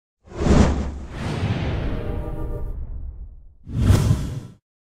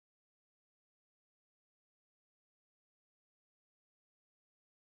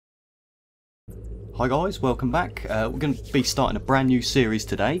Hi guys, welcome back. We're going to be starting a brand new series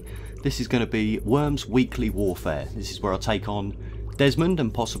today. This is going to be Worms Weekly Warfare. This is where I take on Desmond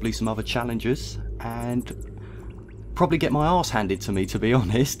and possibly some other challengers and probably get my arse handed to me, to be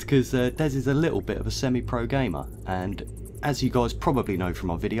honest, because Des is a little bit of a semi-pro gamer, and as you guys probably know from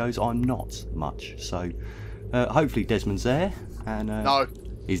my videos, I'm not much. So hopefully Desmond's there, and no,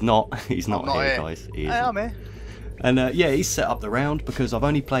 he's not. He's not here, guys. He isn't. Hey, I'm here. And yeah, he's set up the round because I've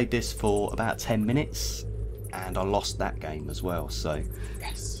only played this for about 10 minutes and I lost that game as well. So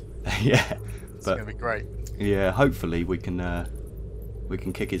Yes. yeah, It's gonna be great. yeah, hopefully we can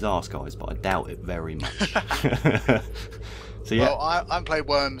kick his ass, guys, but I doubt it very much. So yeah. Well, I haven't played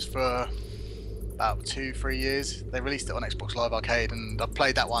Worms for about 2-3 years. They released it on Xbox Live Arcade, and I've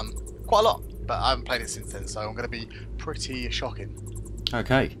played that one quite a lot, but I haven't played it since then. So I'm going to be pretty shocking.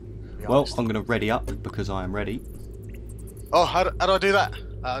 Okay. Well, I'm going to ready up because I am ready. Oh, how do I do that?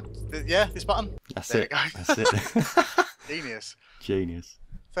 Yeah, this button. That's there it. We go. That's it. Genius. Genius.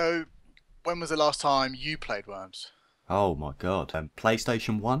 So, when was the last time you played Worms? Oh my god.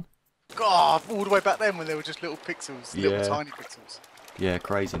 PlayStation 1? God, all the way back then when they were just little pixels, little tiny pixels. Yeah,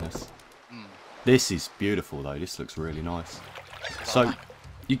 craziness. Mm. This is beautiful though. This looks really nice. So,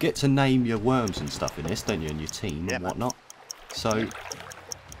 you get to name your worms and stuff in this, don't you, and your team and whatnot. So,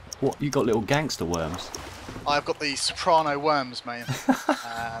 what, you got little gangster worms? I've got the soprano worms, mate.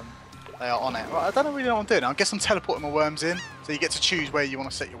 They are on it. Right, I don't really know what I'm doing. I guess I'm teleporting my worms in, so you get to choose where you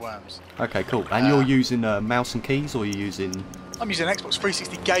want to set your worms. Okay, cool. And you're using mouse and keys, or you're using... I'm using an Xbox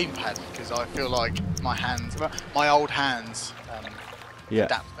 360 gamepad because I feel like my hands, my old hands,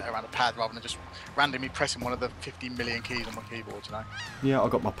 adapt better around a pad rather than just randomly pressing one of the 50 million keys on my keyboard, you know? Yeah, I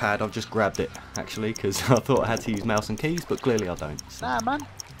got my pad. I've just grabbed it, actually, because I thought I had to use mouse and keys, but clearly I don't. So. Nah, man.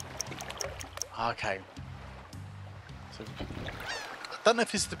 Okay. So, I don't know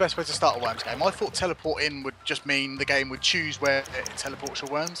if this is the best way to start a Worms game. I thought teleport in would just mean the game would choose where it teleports your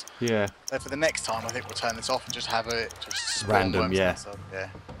worms. Yeah. So for the next time, I think we'll turn this off and just have it just random, worms yeah. Yeah.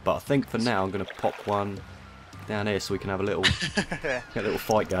 But I think for now I'm going to pop one down here so we can have a little get a little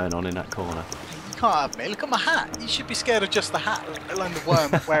fight going on in that corner. You can't have me. Look at my hat. You should be scared of just the hat, let alone the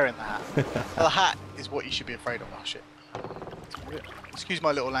worm wearing the hat. The hat is what you should be afraid of. Oh shit. Excuse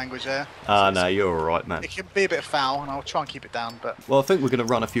my little language there. No, you're alright, man. It can be a bit foul, and I'll try and keep it down, but... Well, I think we're going to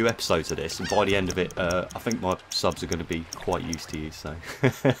run a few episodes of this, and by the end of it, I think my subs are going to be quite used to you, so...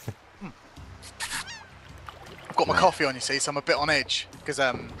 I've got my coffee on, you see, so I'm a bit on edge, because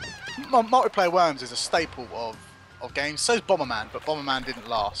multiplayer Worms is a staple of games. So is Bomberman, but Bomberman didn't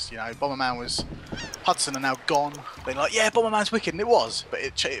last, you know. Bomberman was... Hudson are now gone. They're like, yeah, Bomberman's wicked, and it was, but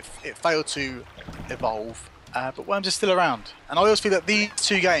it failed to evolve. But Worms is still around, and I always feel that these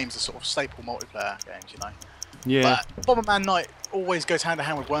two games are sort of staple multiplayer games, you know. Yeah. But Bomberman Night always goes hand in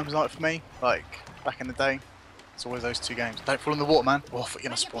hand with Worms Night for me. Like back in the day, it's always those two games. Don't fall in the water, man. Oh, I thought you're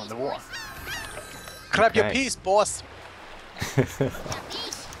gonna spawn in the water. Grab your piece, boss.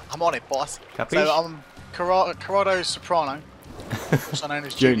 I'm on it, boss. Capiche? So I'm Corrado Soprano, also known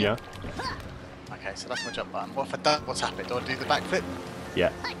as Junior. Okay, so that's my jump button. What if I don't? What's happened? Do I do the backflip? Yeah.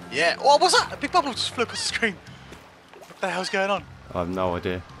 Yeah. Oh, what's that? A big bubble just flew across the screen. What the hell's going on? I have no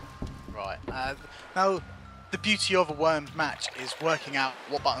idea. Right. Now, the beauty of a Worms match is working out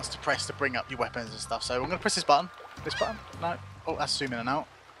what buttons to press to bring up your weapons and stuff. So I'm going to press this button. This button? No. Oh, that's zooming in and out.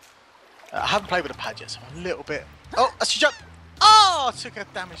 I haven't played with a pad yet, so I'm a little bit... Oh, that's your jump. Oh, I took a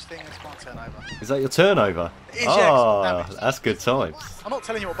damaged thing. It's my turnover. Is that your turnover? It is, oh, that's good times. I'm not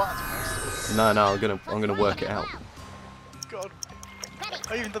telling you what buttons to press. No, I'm gonna work it out. God.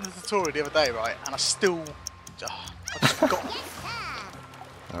 I even done the tutorial the other day, right? And I still... I just forgot.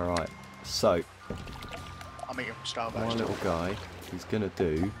 Alright, so... I'm eating from Strava. My little guy, he's gonna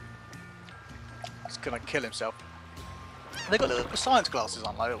do... He's gonna kill himself. They got little science glasses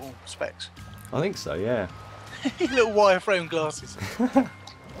on, like little specs. I think so, yeah. Little wireframe glasses.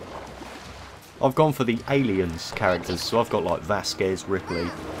 I've gone for the aliens characters, so I've got like Vasquez, Ripley.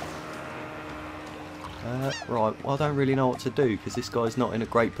 Right, well I don't really know what to do because this guy's not in a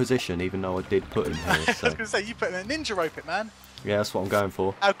great position, even though I did put him here. So. I was gonna say you put him in a ninja rope, it man. Yeah, that's what I'm going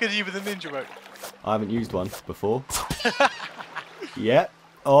for. How good are you with a ninja rope? I haven't used one before. Yeah.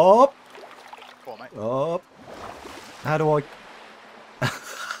 Up. Come on, mate. Up. How do I?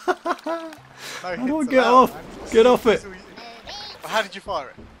 How do I get off? Man. Get off it. Well, how did you fire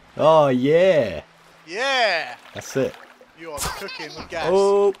it? Oh yeah. Yeah. That's it. You are cooking with gas.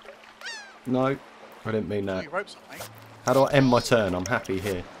 Oh. No, I didn't mean that. Ropes on, mate. How do I end my turn? I'm happy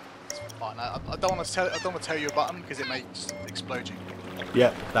here. Fine. I don't want to tell you a button because it may just explode you.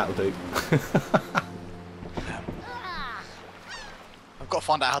 Yeah, that'll do. I've got to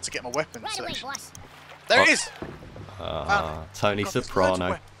find out how to get my weapon selection. There it is! Tony God, there's loads of Soprano.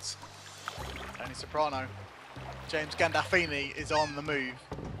 weapons. Tony Soprano. James Gandolfini is on the move.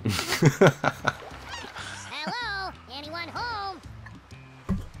 Hello? Anyone home?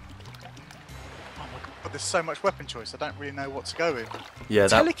 Oh my god, there's so much weapon choice. I don't really know what to go with. Yeah,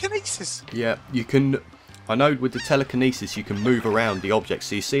 Telekinesis. Yeah, you can. I know with the telekinesis you can move around the objects.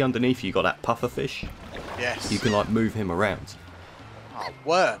 So you see underneath you got that puffer fish. Yes. You can like move him around. Oh,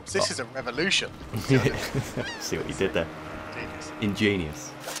 worms. This is a revolution. See what you did there? Genius.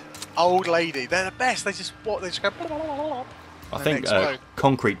 Ingenious. Old lady. They're the best. They just what? They just go. I think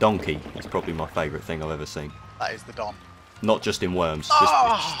Concrete Donkey is probably my favourite thing I've ever seen. That is the Don. Not just in Worms,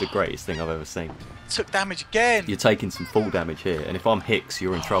 just the greatest thing I've ever seen. Took damage again. You're taking some full damage here, and if I'm Hicks,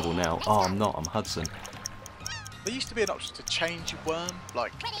 you're in trouble now. Oh, I'm not. I'm Hudson. There used to be an option to change your worm,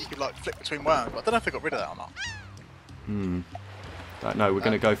 like you could like flip between worms, but I don't know if they got rid of that or not. Don't know. We're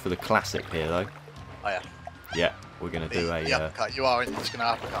going to go for the classic here, though. Oh yeah. Yeah, we're going to do The a uppercut. You are just going to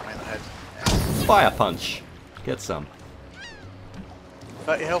uppercut me in the head. Yeah. fire punch. Get some.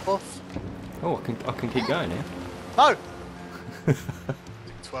 30 health off. Oh, I can keep going here. No.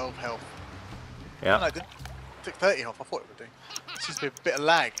 12 health. Yeah. No, I didn't. Took 30 health. I thought it would do. Seems to be a bit of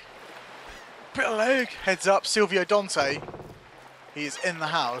lag. Bit of lag. Heads up, Silvio Dante. He is in the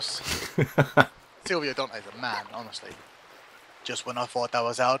house. Silvio Dante's a man, honestly. Just when I thought I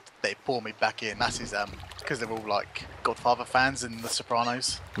was out, they pull me back in. That's his because they're all like Godfather fans and The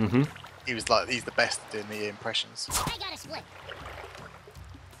Sopranos. Mhm. He was like, he's the best at doing the impressions. I got a split.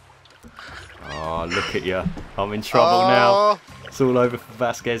 Oh, look at you. I'm in trouble now. It's all over for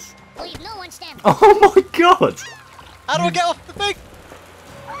Vasquez. Leave no one standing. Oh my god! How do I get off the thing?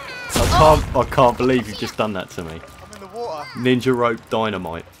 I can't believe you've just done that to me. I'm in the water. Ninja rope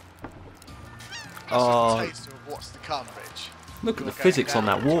dynamite. That's Oh, just a taste of what's to come, Rich. look at the You're physics going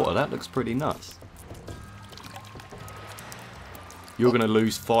on that down. water. That looks pretty nuts. You're going to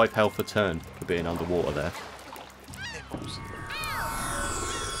lose 5 health a turn for being underwater there. Nipples.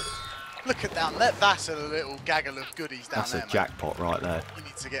 Look at down there. That's a little gaggle of goodies down That's there. a jackpot right there. Mate. You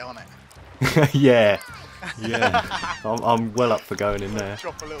need to get on it. Yeah. I'm well up for going in there.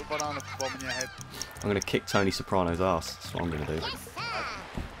 Drop a little banana bomb in your head. I'm going to kick Tony Soprano's ass. That's what I'm going to do. Yes, sir.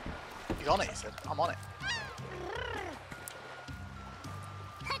 He's on it, he said. I'm on it.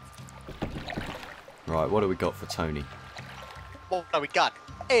 Right, what do we got for Tony? What do we got?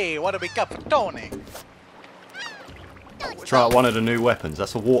 Hey, what do we got for Tony? Try out one of the new weapons.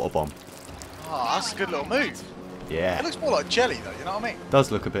 That's a water bomb. Oh, that's a good little move. It Yeah. looks more like jelly, though, you know what I mean?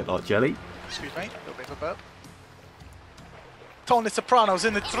 Does look a bit like jelly. Excuse me, a little bit of a burp. Tony Soprano's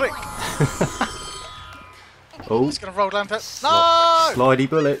in the trick. Oh, He's going to roll down to... No! slidey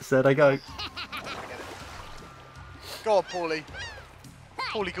bullets. There they go. Go on, Paulie.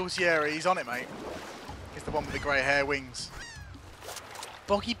 Paulie Gauzieri, he's on it, mate. He's the one with the grey hair wings.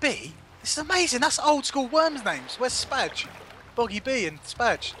 Boggy B? This is amazing. That's old school Worms names. Where's Spadge? Boggy B and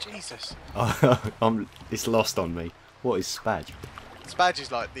Spadge. Jesus. It's lost on me. What is Spadge? Spadge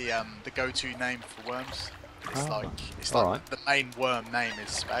is like the go-to name for worms. It's like alright. the main worm name is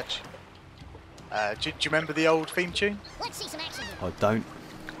Spadge. Do you remember the old theme tune? Let's see some action here. I don't.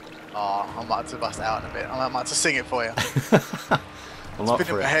 Oh, I might have to bust it out in a bit. I might have to sing it for you. I'm It's up been in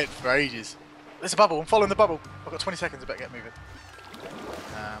for my it. head for ages. There's a bubble. I'm following the bubble. I've got 20 seconds. I better get moving.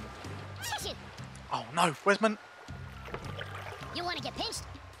 Session. Oh no, where's my... You want to get pinched?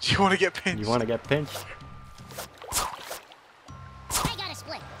 Do you want to get pinched? You want to get pinched? I got a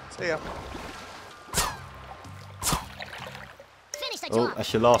split. See ya. Finish the Oh, job.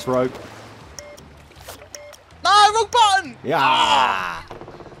 that's your last rope. No, wrong button! Yeah.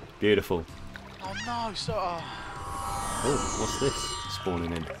 Beautiful. Oh no, so... Oh, what's this?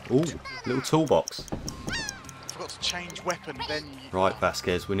 Spawning in. Oh, little toolbox. forgot to change weapon, then you... Right,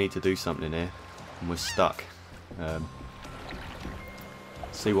 Vasquez, we need to do something here. And we're stuck.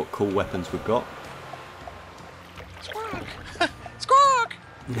 See what cool weapons we've got. Squawk! Squawk!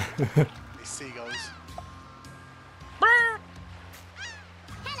 These seagulls.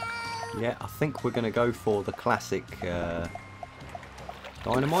 Yeah, I think we're going to go for the classic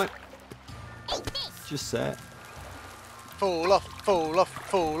dynamite. Just there. Fall off, fall off,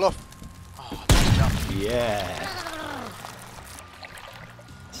 fall off. Oh, nice jump. Yeah.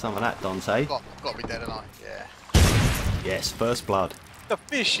 Some of that, Dante. Got to be dead, aren't I? Yeah. Yes, first blood. The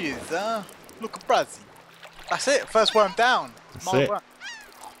fishes, huh? Look at Brazzy. That's it, first worm down. That's My it. worm.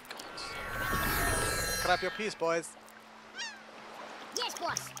 Oh, God. Grab your piece, boys. Yes,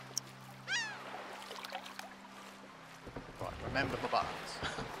 boss. Right, remember the buttons.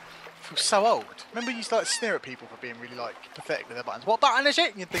 feel so old. Remember you used to like sneer at people for being really like pathetic with their buttons. What button is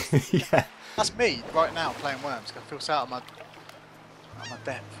it? And you think, Yeah. that's me right now playing Worms. I feel so out of my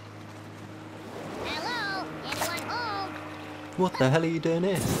depth. Hello? Anyone home? What the hell are you doing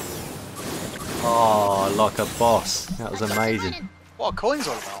here? Oh, like a boss. That was amazing. What are coins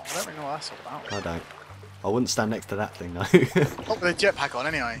all about? I don't really know what that's all about. I don't. I wouldn't stand next to that thing though. Not with a jetpack on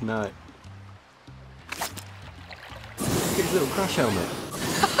anyway. No. Look at his little crash helmet.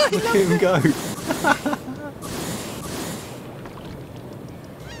 Look at him go.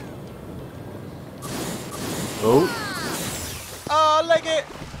 Oh. Oh, leg it!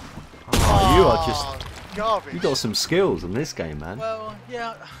 Oh, you are just... Garbage. You got some skills in this game, man. Well,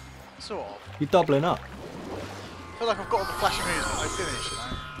 yeah, sort of. You're doubling up. I feel like I've got all the flashy moves, but no finish, you know.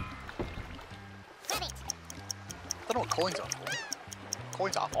 Grab it. I don't know what coins are for.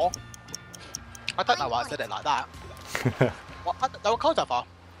 Coins are for? I don't know why I said it like that. What? I don't know what coins are for.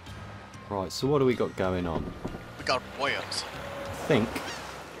 Right, so what do we got going on? We got Worms. I think.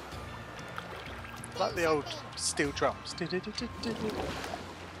 Like the old steel drums. Just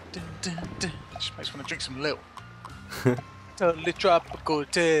makes me want to drink some Lil. Totally tropical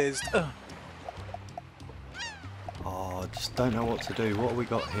taste. Oh, I just don't know what to do. What have we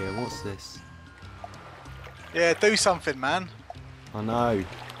got here? What's this? Yeah, do something, man. I know.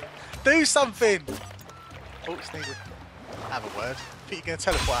 Do something! Oh, sneezy. Have a word. I think you're going to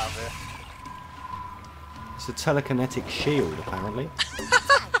teleport out of here. It's a telekinetic shield, apparently.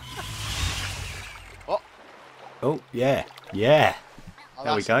 What? Oh, yeah. Yeah. Oh,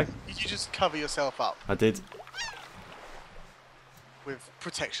 There we go. Did you just cover yourself up I did. with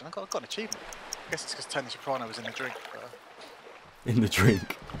protection? I got an achievement. I guess it's because Tony Soprano was in the drink In the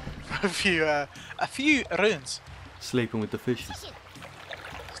drink. for a few runs. Sleeping with the fishes. Sleep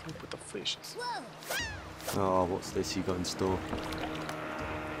with the fishes. Whoa. Oh, what's this you got in store?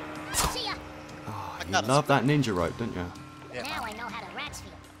 See ya. Oh, you That's love that ninja rope, don't you? Yeah, Now man. I know how the rats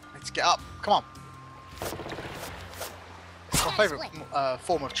feel. Let's get up. Come on. It's my favourite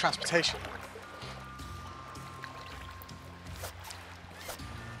form of transportation.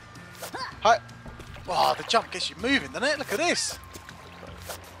 Hi. Wow, the jump gets you moving, doesn't it? Look at this.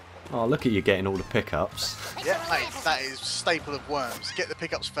 Oh, look at you getting all the pickups. Yeah, mate, that is staple of Worms. Get the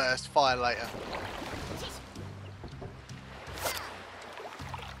pickups first, fire later.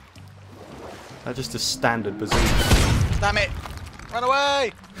 That's just a standard bazooka. Damn it! Run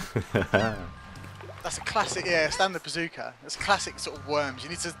away! That's a classic, yeah, standard bazooka. That's a classic sort of Worms. You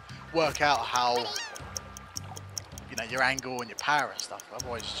need to work out how, you know, your angle and your power and stuff.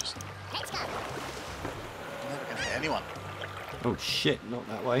 Otherwise, you're just Let's go. never going to hit anyone. Oh shit, not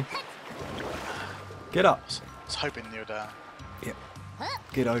that way. Get up. I was hoping you'd. Yep.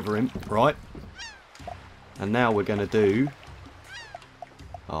 Get over him. Right. And now we're going to do...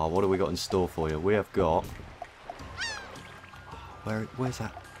 Oh, what have we got in store for you? We have got... Where's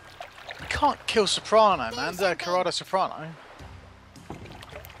that? You can't kill Soprano, man. Corrado Soprano.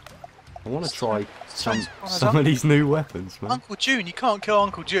 I want to try some Soprano's of these new weapons, man. Uncle June, you can't kill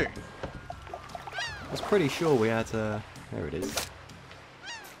Uncle June. I was pretty sure we had... There it is.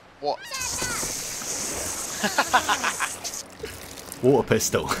 What? Water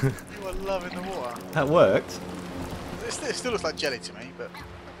pistol. You are loving the water. That worked. It still looks like jelly to me, but.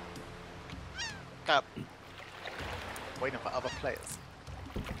 God. Waiting for other players.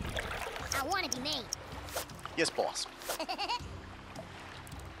 I want to be me. Yes, boss.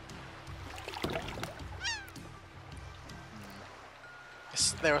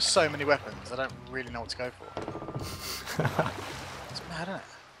 There are so many weapons, I don't really know what to go for. It's mad, isn't it?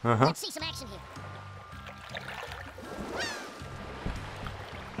 Uh-huh. Let's see some action here.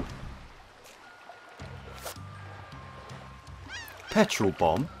 Petrol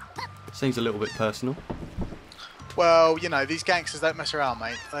bomb. Seems a little bit personal. Well, you know, these gangsters don't mess around,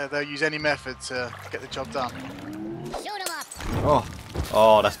 mate. They'll use any method to get the job done. Shoot him up. Oh.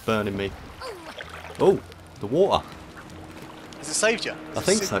 Oh, that's burning me. Oh, the water. Has it saved you? I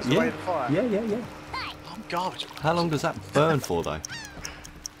think so, yeah. Yeah. Yeah. Hey, I'm garbage. How long does that burn for, though?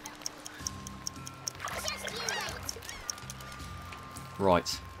 just you wait.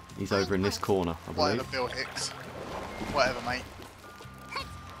 Right. He's over in this corner, I Whatever, believe. Bill Hicks. Whatever, mate.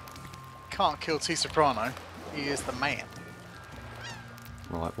 Can't kill T Soprano. He is the man.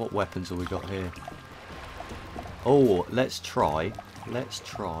 Right, what weapons have we got here? Oh, let's try.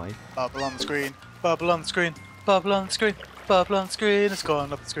 Bubble on the screen. Bubble on the screen. Bubble on the screen. Bubble on the screen. It's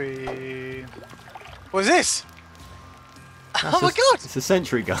gone up the screen. What is this? That's Oh my god! It's a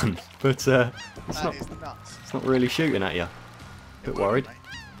sentry gun, but it's That not. is nuts. It's not really shooting at you. Bit worried. Mate.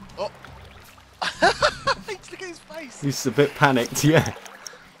 Oh! Look at his face. He's a bit panicked. Yeah.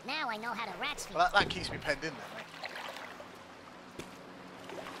 Now I know Well, that keeps me penned in there, mate.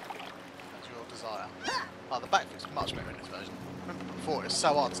 That's your desire. Oh, the backflip's much better in this version. Remember before, it was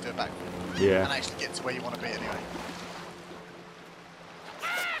so hard to do a backflip. Yeah. And actually get to where you want to be anyway.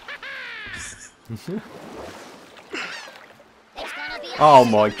 It's gonna be a Oh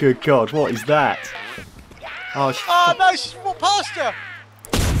my good God, what is that? Oh, Oh no, she's walked past you!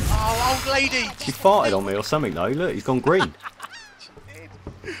 Oh, old lady! she farted on me or something though. Look, he's gone green. She did.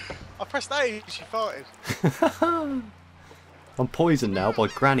 I pressed A, she farted. I'm poisoned now by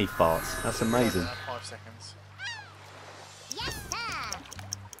granny farts. That's amazing. 5 seconds. Yes, sir.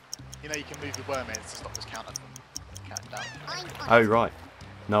 You know you can move the worm in to stop this counter from counting down. I'm on Oh it. right.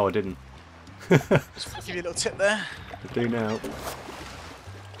 No, I didn't. Just give you a little tip there. I do now.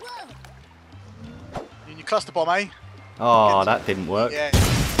 Whoa. You cluster bomb, eh? Oh, that didn't work. Yeah.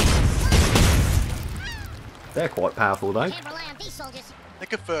 They're quite powerful though. Can't rely on these soldiers. They're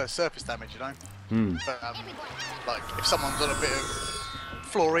good for surface damage, you know. Hmm. But, Everybody. like if someone's on a bit of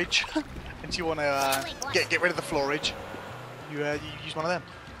floorage and you want to get rid of the floorage, you use one of them.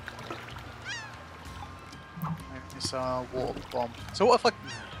 It's a water bomb. So what if I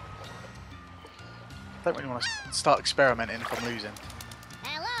don't really want to start experimenting if I'm losing?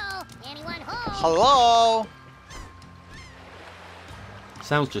 Hello? Anyone home? Hello.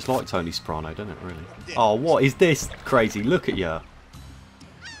 Sounds just like Tony Soprano, doesn't it? Really? Yeah. Oh, what is this crazy? Look at you.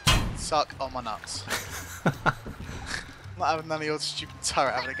 Suck on my nuts. Not having none of your stupid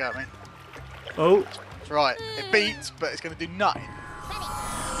turret having a go at me. Oh, That's right. It beats, but it's going to do nothing.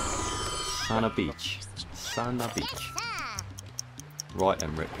 Sana Beach. Sana Yes, Beach. sir. Right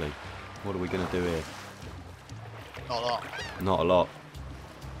then, Ripley. What are we going to do here? Not a lot. Not a lot.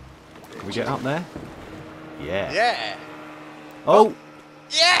 Can we get up there? Yeah. Yeah. Oh!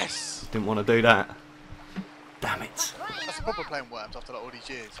 Yes. Didn't want to do that. Damn it. That's the problem playing Worms after like all these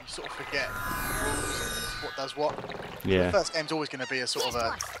years. You sort of forget the rules and what does what. The Yeah. first game's always going to be a sort of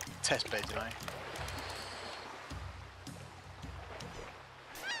a test bed, you know.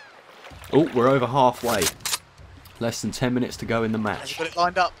 Oh, we're over halfway. Less than 10 minutes to go in the Have you match. got it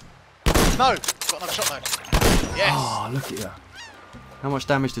lined up? No. Got another shot though. Yes. Oh, look at you. How much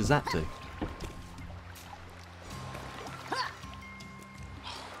damage does that do?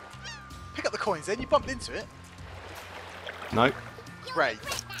 Pick up the coins then. You bumped into it. Nope. Great.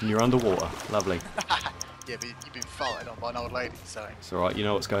 And you're underwater. Lovely. Yeah, but you've been farted on by an old lady, so It's alright, you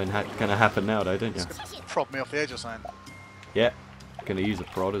know what's going to happen now though, don't you? prod me off the edge or something. Yeah. Gonna use a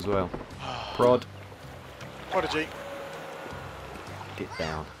prod as well. Prod. Prodigy. Get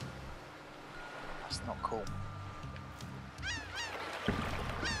down. That's not cool.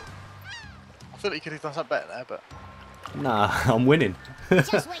 I feel like you could have done something better there, but Nah, I'm winning.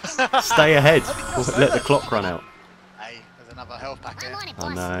 Just wait till Stay ahead. Let the clock run out. hey, there's another health pack I'm here. on it, I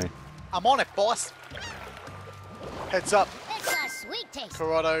boss. know. I'm on it, boss. Heads up, It's a sweet taste.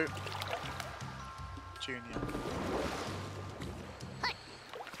 Corrado Junior.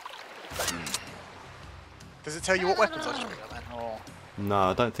 Does it tell you what weapons I should pick up then? Oh, No,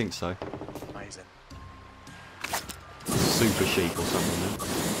 I don't think so. amazing. Super sheep or something then.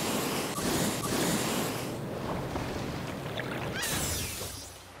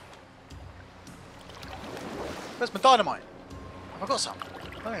 Where's my dynamite? Have I got some?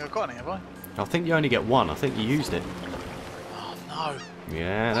 I don't think I've got any, have I? I think you only get one. I think you used it. Oh no.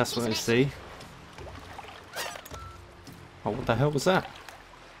 Yeah, that's what I see. Oh, what the hell was that?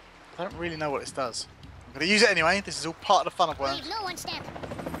 I don't really know what this does. I'm going to use it anyway. This is all part of the fun of Leave Worms. no one standing.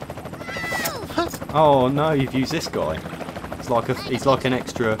 Oh no, you've used this guy. He's like an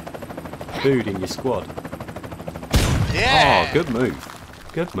extra dude in your squad. Yeah! Oh, good move.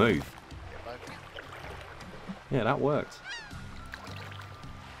 Good move. Yeah, bloke. Yeah, that worked.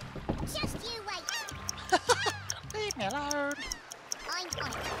 Just you wait. Leave me alone. I'm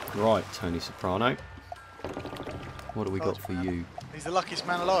on it. Right, Tony Soprano. What do we got for you? He's the luckiest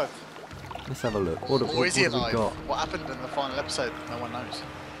man alive. Let's have a look. What Or is he have we alive? got? What happened in the final episode? No one knows.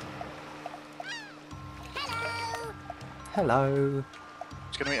 Hello. Hello.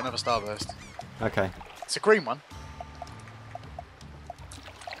 Just going to eat another starburst. Okay. It's a green one.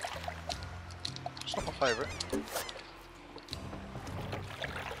 It's not my favourite. Hey.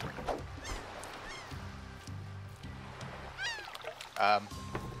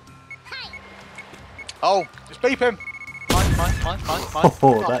 Oh, just beep him. Fine.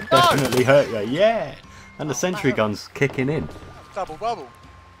 Oh, that definitely hurt you. Yeah. And the sentry gun's kicking in. Double bubble.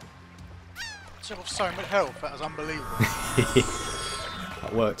 Took off so much health. That was unbelievable.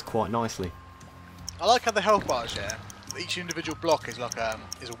 That worked quite nicely. I like how the health bars, yeah. Each individual block is like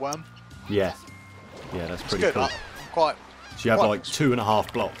is a worm. Yeah. Yeah, that's It's pretty good. cool. I'm quite So you have What? like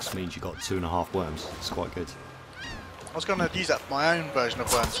 2.5 blocks, means you got 2.5 worms. It's quite good. I was going to use that for my own version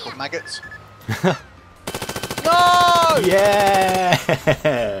of worms called maggots. No! Yeah!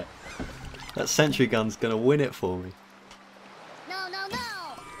 That sentry gun's gonna win it for me. No, no, no!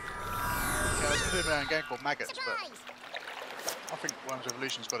 Yeah, I was going to do my own game called maggots, but Surprise! I think Worms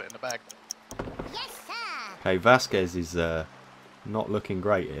Revolution's got it in the bag. Yes, sir! Okay, Vasquez is not looking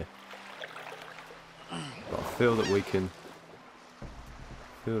great here. But I feel that we can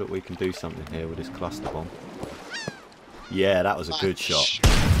do something here with this cluster bomb. Yeah, that was a good shot. Now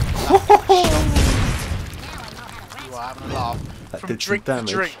I know how to You rat. are having a laugh. That From did some drink to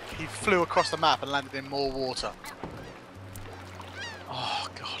damage. drink, he flew across the map and landed in more water. Oh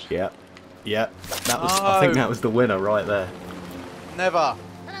god. Yep. Yep. That was. I think that was the winner right there. Never.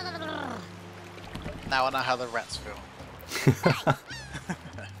 Now I know how the rats feel.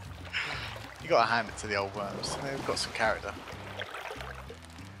 You gotta hand it to the old worms. They've got some character.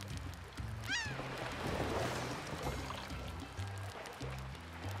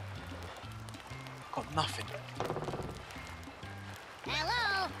 Got nothing.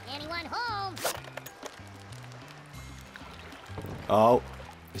 Hello? Anyone home? Oh,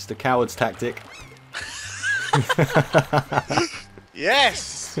 it's the coward's tactic.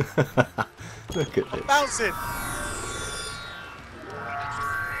 Yes! Look at this. Bouncing!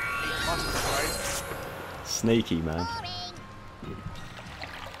 Sneaky man. Boring.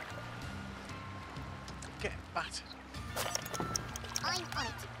 Getting battered. I'm on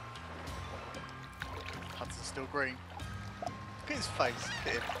it. Hudson's still green. Look at his face.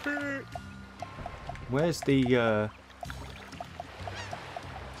 Look at him. Where's the?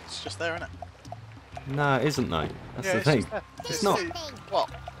 It's just there, isn't it? No, it isn't though. That's Yeah, the it's thing. just there. It's not. What?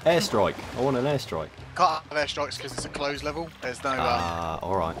 Airstrike. I want an airstrike. Can't have airstrikes because it's a closed level. There's no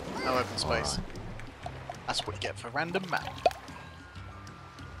All right. no open space. Alright. That's what you get for random map.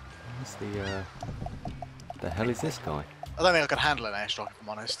 What's the hell is this guy? I don't think I could handle an airstrike if I'm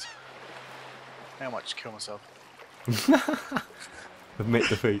honest. I think I might just kill myself. Admit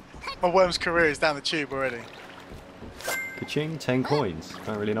defeat. My worm's career is down the tube already. Ka-ching, 10 coins.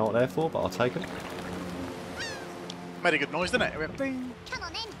 Don't really know what they're for, but I'll take them. Made a good noise, didn't it? It went bing. Come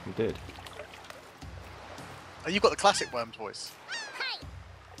on then. We did. Oh, you've got the classic worms voice. Hey!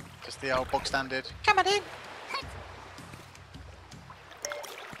 Just the old bog standard. Come on in.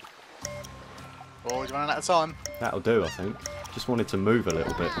 Boys running out of time. That'll do, I think. Just wanted to move a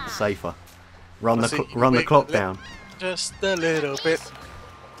little bit safer. Run the See, you run the wait clock a little- down. Just a little bit.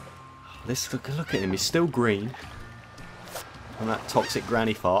 Let's look at him. He's still green. And that toxic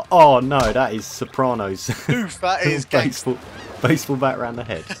granny fart. Oh no, that is Sopranos. Oof, that is gangster. baseball bat round the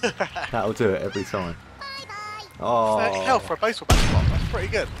head. That'll do it every time. Bye-bye. 30 Oh, health for a baseball bat spot. That's pretty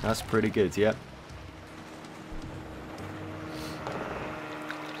good. that's pretty good. Yep.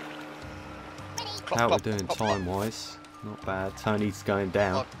 Ready? Clop, How we're clop, doing clop, clop. time wise? Not bad. Tony's going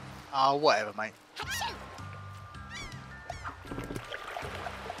down. Oh, whatever, mate. Achoo!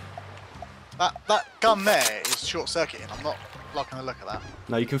 That gun there is short circuiting. I'm not liking the look of that.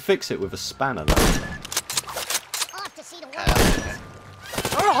 No, you can fix it with a spanner though. Off to see the Okay, world. okay.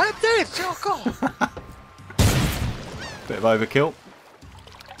 Oh, I'm dead! Oh, God! Bit of overkill.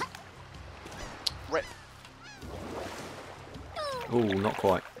 Rip. Oh, not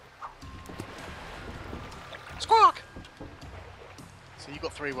quite. Squawk! So you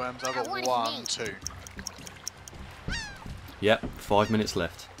got 3 worms, I've got One is 1, me. 2. Yep. 5 minutes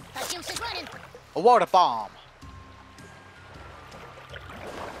left. The juice is running. A water bomb!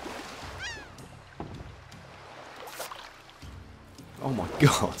 Oh my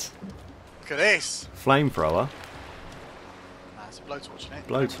god. Look at this! Flamethrower. Nah, it's a blowtorch, isn't it?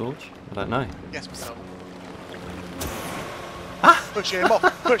 Blowtorch. I don't know. Yes, myself. Ah! Push him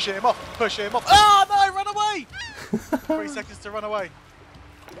off! Push him off! Push him off! Oh no! Run away! 3 seconds to run away.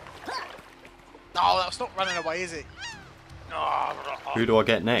 No, that's not running away, is it? Who do I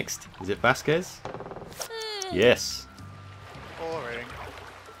get next? Is it Vasquez? Yes. Boring.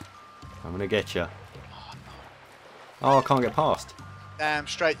 I'm gonna get you. Oh, I can't get past. Damn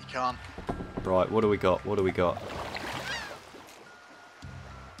straight you can't. Right, what do we got? What do we got?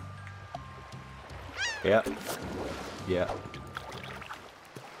 Yep. Yeah.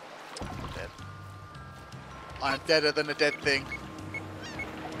 Dead. I am deader than a dead thing.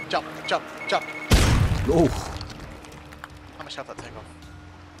 Jump, jump, jump. Oh, How much health that take off?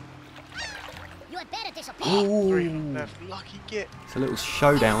 You had better disappear. 3 left. Lucky git. it's a little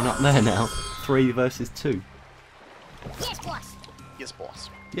showdown up there now. 3 versus 2. Yes, boss. Yes, boss.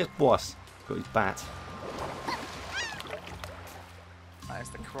 Yes, boss. Got his bat. That is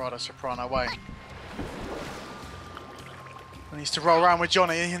the Corrado Soprano way. I used to roll around with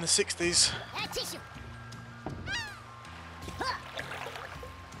Johnny in the 60s. That tissue.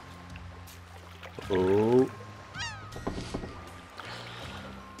 Oh.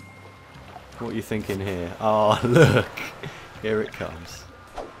 What are you thinking here? Oh, look. Here it comes.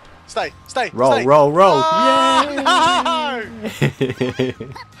 Stay, stay, Roll, stay. roll, roll. Oh, Yay!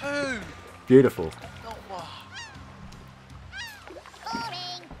 Who? Beautiful. Not what?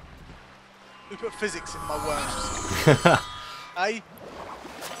 Boring. Who put physics in my worms? Hey?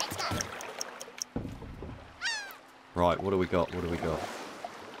 Let's go. Right, what do we got? What do we got?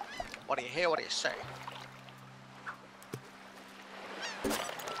 What do you hear? What do you say?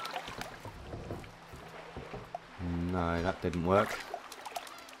 No, that didn't work.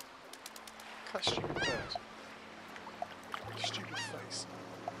 That stupid bird. Stupid face.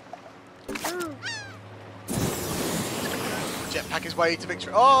 Jetpack his way to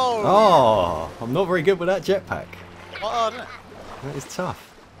victory. Oh! Oh, I'm not very good with that jetpack. Hard, isn't it? That is tough.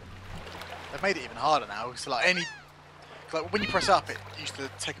 They've made it even harder now. So like like when you press up, it used to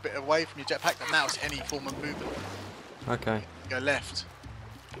take a bit away from your jetpack, but now it's any form of movement. Okay. Go left.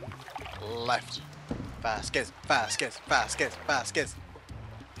 Left. Fast, skiz, fast, skiz, fast, skiz, fast, skiz.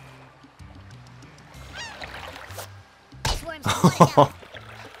 This worm's got down.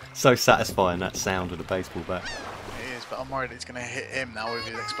 So satisfying, that sound with the baseball bat. It is, but I'm worried it's going to hit him now with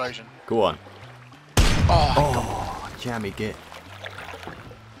his explosion. Go on. Oh, Oh, jammy git.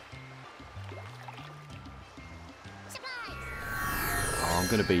 Supplies. Oh, I'm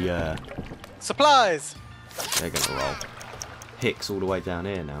going to be, supplies! they're going to roll. Hicks all the way down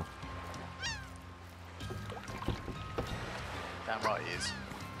here now. Damn right he is.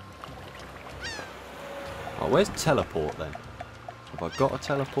 Oh, where's teleport then? Have I got a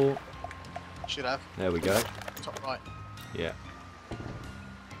teleport? Should have. There we go. Top right. Yeah.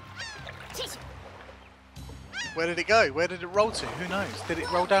 Tissue. Where did it go? Where did it roll to? Who knows? Did it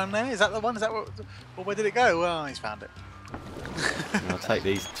roll down there? Is that the one? Is that what? Or where did it go? Well, he's found it. I'll take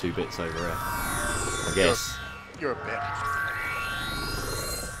these 2 bits over here. I guess. You're a bit.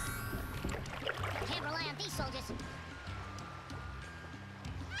 Can't rely on these soldiers.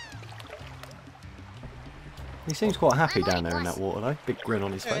 He seems quite happy down there in that water though. Big grin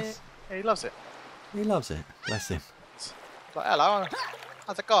on his Yeah, face. yeah, he loves it. He loves it. Bless him. It's like, hello,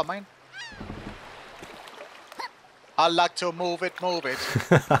 how's it going, man? I like to move it, move it.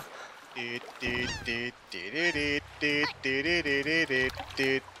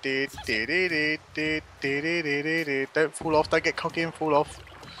 Don't fall off, don't get cocky and fall off.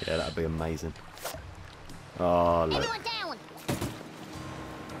 Yeah, that'd be amazing. Oh, look. Everyone down.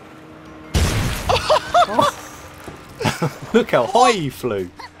 Look how high he flew.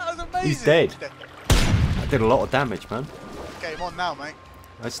 That was amazing. He's dead. That did a lot of damage, man. Game on now, mate.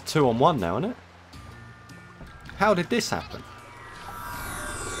 That's 2 on 1 now, isn't it? How did this happen?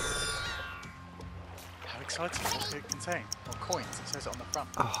 How exciting. What does it contain? Or coins, it says it on the front.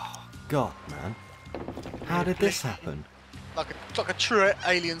 Oh, God, man. How did this happen? Like a true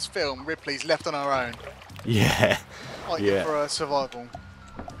aliens film, Ripley's left on her own. Yeah. Fighting Yeah. for her survival.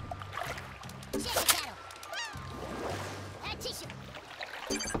 Check the cattle. That tissue.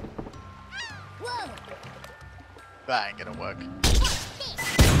 Whoa. That ain't gonna work.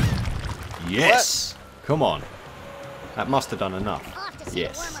 Yes. Come on. That must have done enough. Off to see the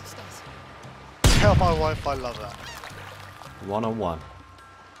worm Yes. upstairs. Tell my wife I love her. 1 on 1.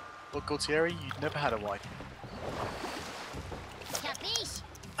 Well, Gaultieri, you'd never had a wife. Capiche?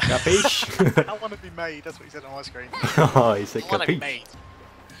 Capiche? I want to be made, that's what he said on my screen. Oh, he said I want to be capiche. made.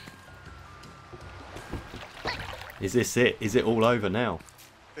 Is this it? Is it all over now?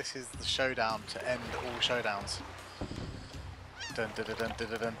 This is the showdown to end all showdowns. Dun, dun, dun, dun, dun,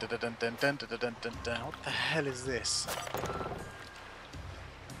 dun, dun, dun, dun, dun, dun, dun, dun, dun. What the hell is this?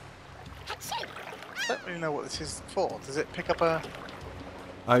 I don't really know what this is for. Does it pick up a...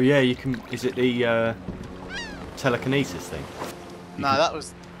 Oh yeah, you can. Is it the telekinesis thing? No, that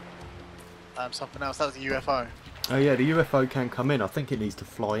was something else. That was a UFO. Oh yeah, the UFO can come in. I think it needs to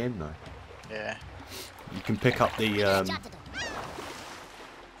fly in though. Yeah. You can pick up the. Oh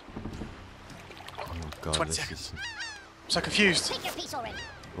god, 20 this seconds. is. I'm so confused. Take your piece already.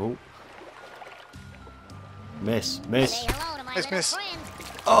 Oh. Miss, miss. Say hello to my Miss, little miss. friend.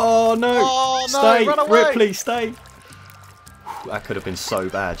 Oh no! Oh, no, Stay, run away. Ripley, stay. That could have been so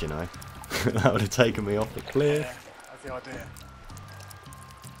bad, you know. That would have taken me off the cliff. Yeah, that's the idea.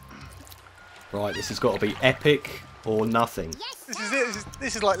 Right, this has got to be epic or nothing. Yes, This sir. is it.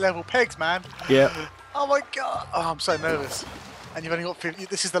 This is like level pegs, man. Yeah. Oh my god. Oh, I'm so nervous. And you've only got 50.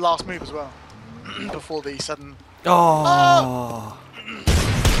 This is the last move as well. Before the sudden... Oh.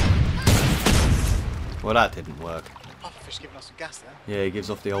 Well, that didn't work. Pufferfish giving us some gas there. Yeah, he gives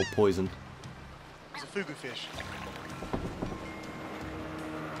off the old poison. It's a fugu fish.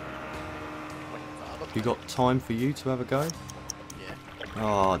 You got time for you to have a go? Yeah.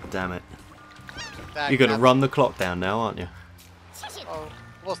 Oh, damn it. Dag You're going to nabbit. run the clock down now, aren't you? Oh,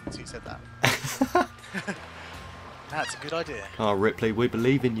 it wasn't who said that. That's a good idea. Oh, Ripley, we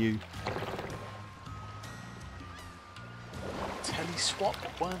believe in you. Tele-swap?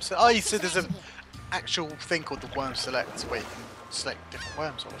 Worm select? Oh, you said there's an actual thing called the worm select where you can select different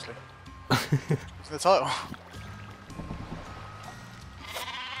worms, obviously. It's in the title.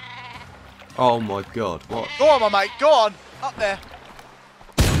 Oh my god, what? Go on, my mate, go on! Up there!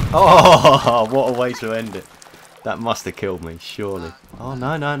 Oh, what a way to end it. That must have killed me, surely. Oh,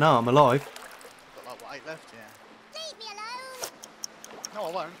 no, no, no, I'm alive. Got like, what, 8 left? Yeah. Leave me alone. No,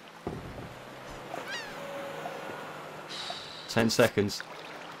 I won't. 10 seconds.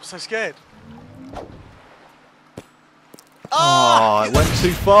 I'm so scared. Oh, it went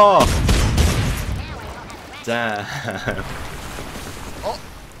too far. Now I won't have a Damn. Oh,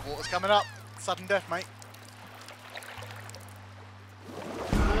 water's coming up. Sudden death, mate.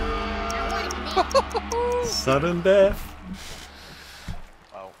 Sudden death.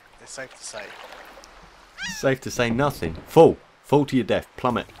 Well, it's safe to say. Safe to say nothing. Fall. Fall to your death.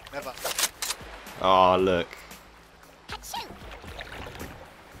 Plummet. Never. Oh, look. Achoo.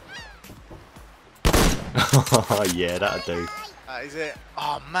 Oh, yeah, that'll do. That is it.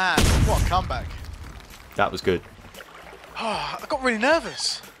 Oh, man. What a comeback. That was good. Oh, I got really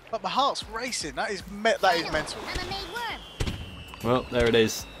nervous. Like, my heart's racing. That is mental. I'm a made worm. Well, there it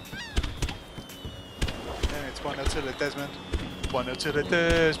is. And it's 1-0 to the Desmond. 1-0 to the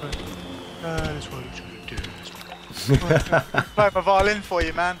Desmond. It's 1-0 to the Desmond. Play my violin for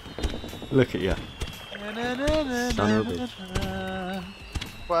you, man. Look at you. Son of a bitch.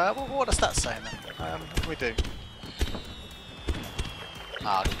 Well, what does that say then? What do we do?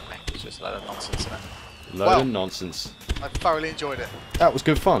 Ah, it's just a load of nonsense, isn't it? Load of nonsense. I thoroughly enjoyed it. That was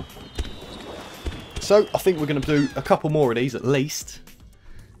good fun. So, I think we're going to do a couple more of these at least.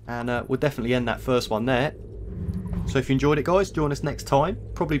 And we'll definitely end that first one there. So if you enjoyed it, guys, join us next time.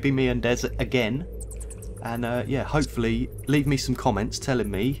 Probably be me and Des again. And yeah, hopefully leave me some comments telling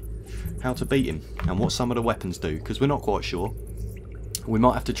me how to beat him and what some of the weapons do, because we're not quite sure. We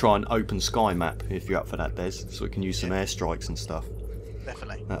might have to try an open sky map if you're up for that, Des, so we can use some airstrikes and stuff.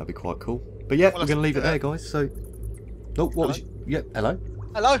 Definitely. That would be quite cool. But yeah, Well, we're going to leave it let's do there, that. guys. So, oh, what was you, yeah, hello?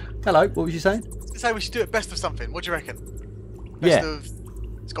 Hello. Hello, what was you saying? Let's say we should do it best of something. What do you reckon? Best Yeah. of...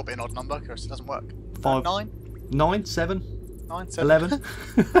 It's got to be an odd number because it doesn't work. 5, 9? 9, 7, 9, 7? 11,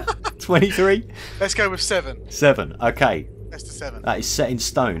 23? Let's go with 7. 7, okay. Best of 7. That is set in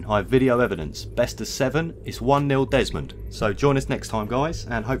stone. I have video evidence. Best of 7 is 1-0 Desmond. So join us next time, guys,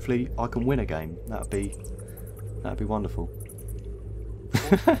 and hopefully I can win a game. That'd be wonderful.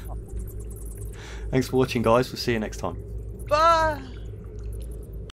 Thanks for watching, guys. We'll see you next time. Bye.